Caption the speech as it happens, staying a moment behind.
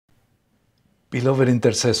Beloved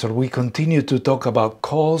intercessor, we continue to talk about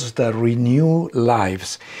calls that renew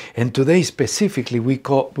lives. And today specifically, we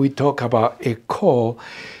talk about a call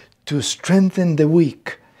to strengthen the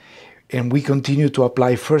weak. And we continue to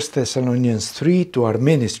apply 1 Thessalonians 3 to our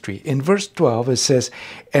ministry. In verse 12, it says,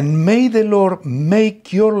 "And may the Lord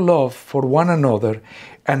make your love for one another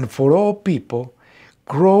and for all people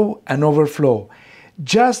grow and overflow,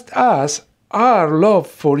 just as our love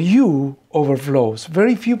for you overflows."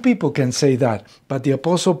 Very few people can say that, but the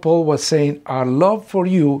Apostle Paul was saying, our love for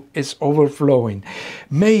you is overflowing.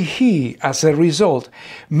 May He, as a result,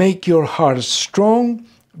 make your heart strong,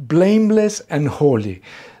 blameless, and holy.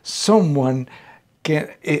 Someone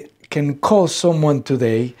can call someone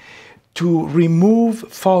today to remove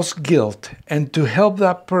false guilt and to help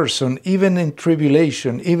that person, even in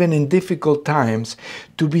tribulation, even in difficult times,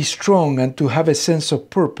 to be strong and to have a sense of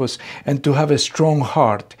purpose and to have a strong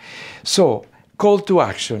heart. So, call to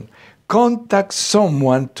action. Contact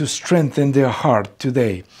someone to strengthen their heart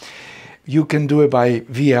today. You can do it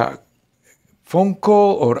via phone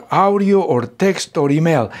call or audio or text or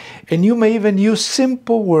email. And you may even use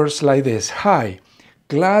simple words like this. Hi,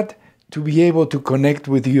 glad to be able to connect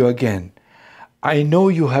with you again. I know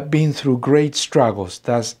you have been through great struggles.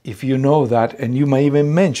 That's if you know that, and you may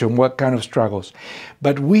even mention what kind of struggles.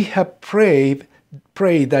 But we have prayed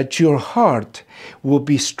that your heart will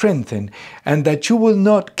be strengthened and that you will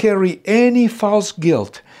not carry any false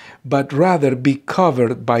guilt, but rather be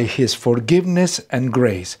covered by His forgiveness and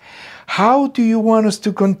grace. How do you want us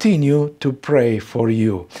to continue to pray for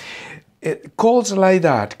you? Calls like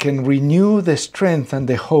that can renew the strength and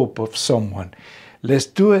the hope of someone. Let's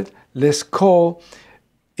do it. Let's call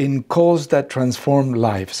in calls that transform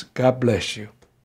lives. God bless you.